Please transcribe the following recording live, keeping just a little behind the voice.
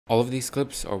All of these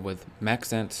clips are with max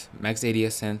sense, max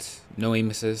ADS sense, no aim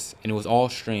assist, and it was all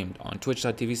streamed on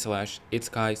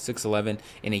twitch.tv/itskai611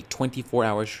 in a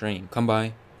 24-hour stream. Come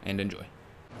by and enjoy.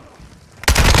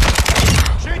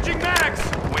 Changing max!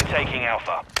 We're taking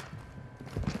Alpha.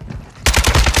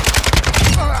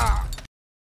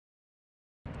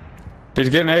 He's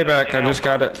getting A back. I just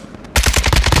got it.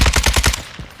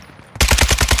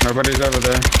 Nobody's over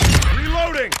there.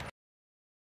 Reloading!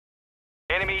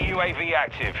 Enemy UAV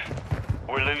active.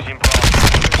 We're losing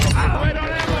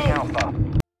Alpha.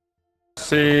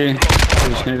 See, we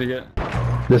just need to get.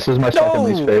 This is my second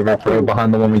least favorite, bro,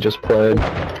 behind the one we just played.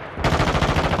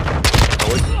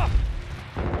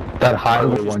 That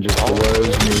highway one just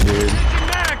blows me, dude.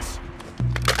 Max!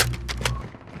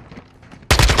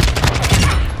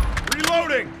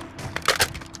 Reloading!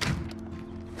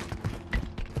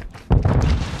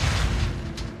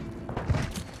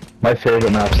 My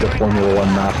favorite map's the Formula 1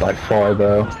 map by far,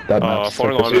 though. That map's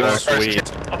Formula 1 is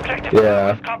sweet.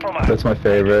 Yeah, that's my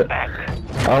favorite. I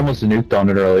almost nuked on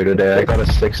it earlier today. I got a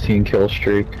 16 kill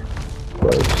streak.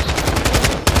 Close.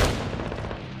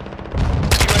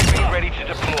 UAV ready to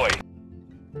deploy.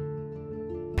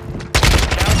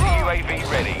 Counter UAV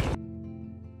ready.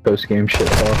 Post game shit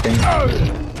talking. UAV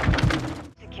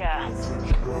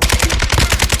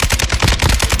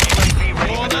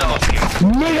ready for tasking.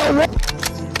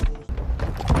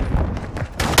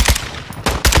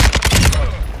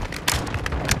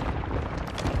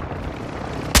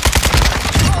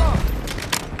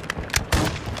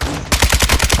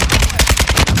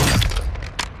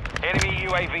 Enemy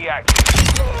UAV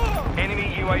active.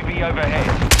 Enemy UAV overhead.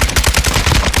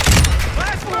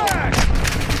 Flashback!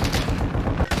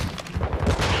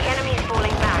 The enemy is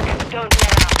falling back. Don't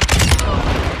let up.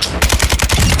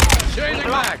 Changing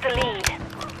Lost max! the lead.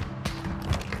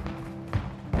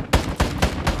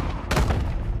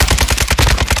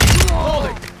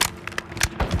 Holding!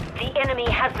 The enemy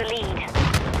has the lead.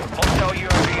 Hostile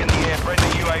UAV in the air.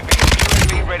 Friendly UAV.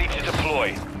 UAV ready to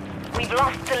deploy. We've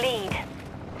lost the lead.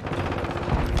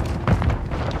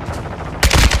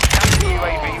 Counter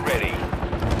UAV ready.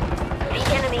 The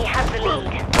enemy has the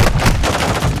lead.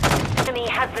 Enemy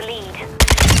has the lead.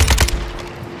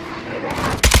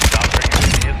 Counter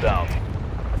UAV is down.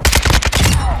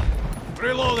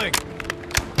 Reloading!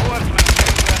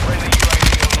 Friendly UAV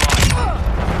online.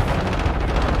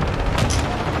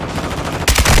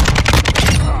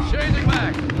 Changing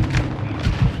max!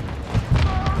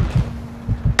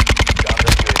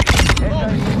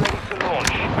 Ready to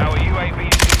launch. Our UAV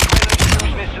is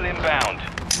cruise missile inbound.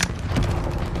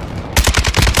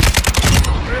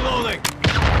 Reloading!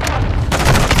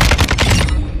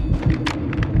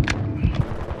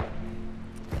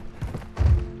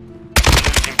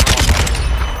 Losing Bravo.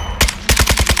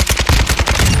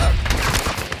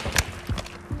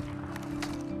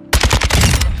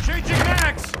 Changing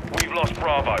max! We've lost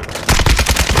Bravo.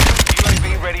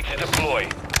 UAV ready to deploy.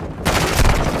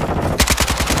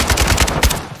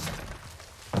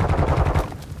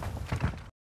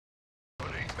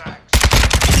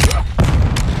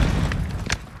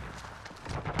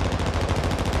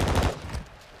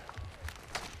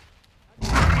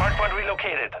 Hardpoint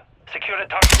relocated. Secure the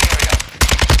target area.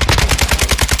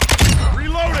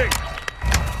 Reloading!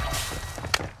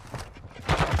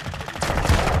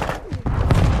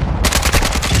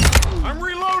 I'm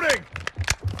reloading!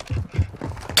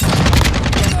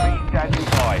 Standing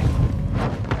by.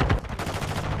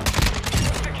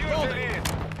 Secure the lead.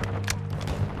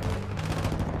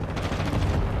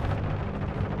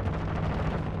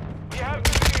 We have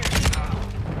the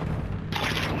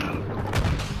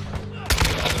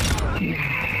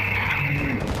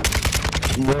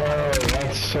Bro,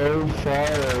 that's so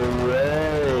far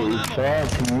away.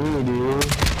 Fuck you, dude.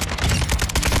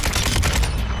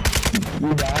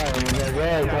 You dying. He's like,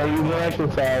 hey, can I use the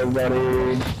exercise,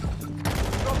 buddy?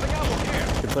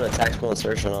 You put a tactical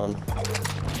insertion on.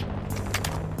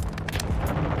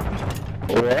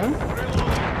 What?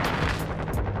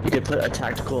 You could put a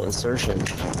tactical insertion.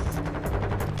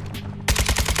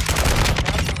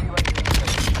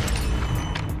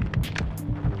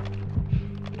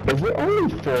 Is there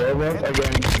only 4 of us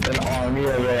against an army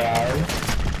of AI?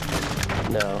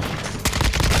 No.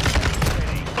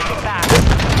 Take it back.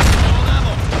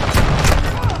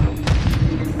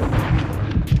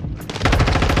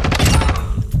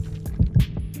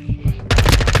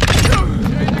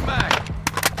 Changing max!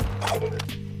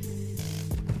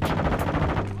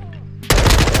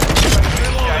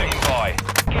 Standing by.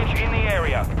 Get in the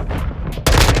area.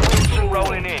 Wilson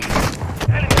rolling in.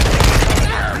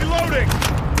 Reloading!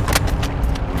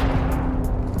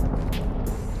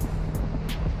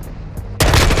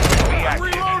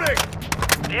 Reloading!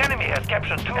 enemy has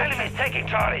captured 2 enemies taking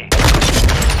Charlie.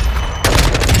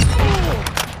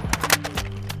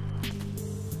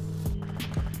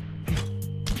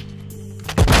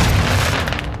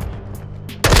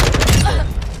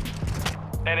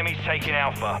 Enemies taking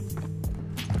Alpha.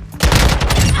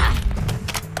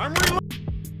 I'm reloading.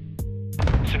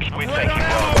 We're Right taking on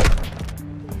Bravo.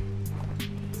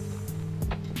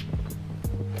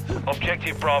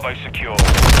 Objective Bravo secure.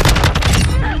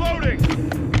 Reloading.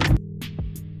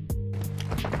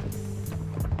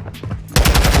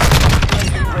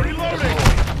 Reloading.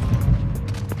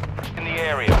 In the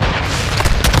area.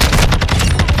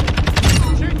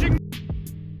 Changing.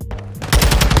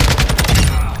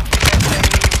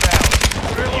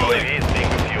 UAV is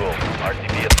being fuel.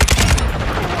 RTB is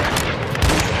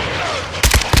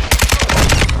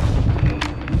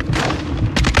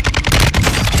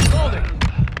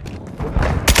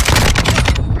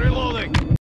Reloading.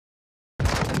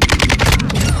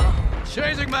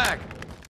 Changing mag.